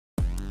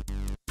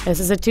This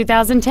is a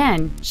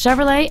 2010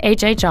 Chevrolet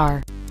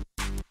HHR.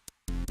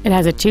 It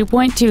has a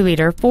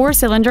 2.2-liter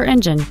four-cylinder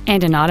engine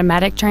and an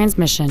automatic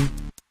transmission.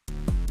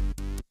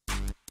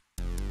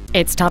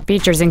 Its top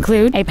features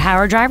include a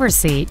power driver's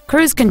seat,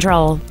 cruise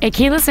control, a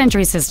keyless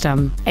entry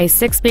system, a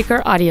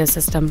 6-speaker audio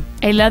system,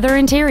 a leather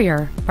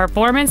interior,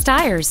 performance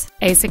tires,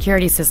 a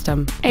security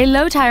system, a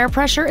low tire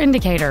pressure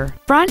indicator,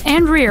 front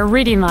and rear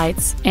reading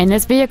lights, and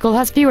this vehicle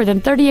has fewer than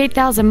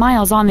 38,000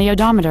 miles on the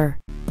odometer.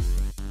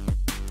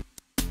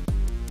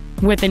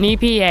 With an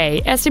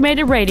EPA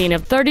estimated rating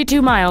of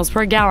 32 miles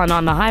per gallon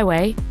on the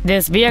highway,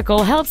 this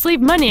vehicle helps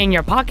leave money in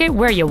your pocket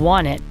where you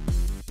want it.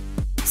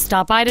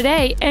 Stop by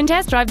today and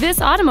test drive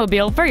this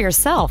automobile for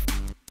yourself.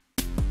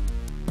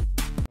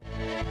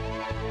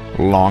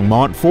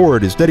 Longmont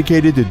Ford is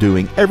dedicated to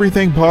doing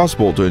everything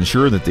possible to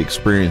ensure that the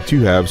experience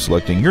you have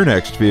selecting your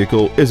next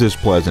vehicle is as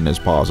pleasant as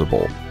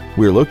possible.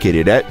 We're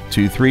located at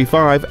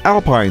 235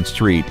 Alpine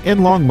Street in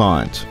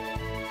Longmont.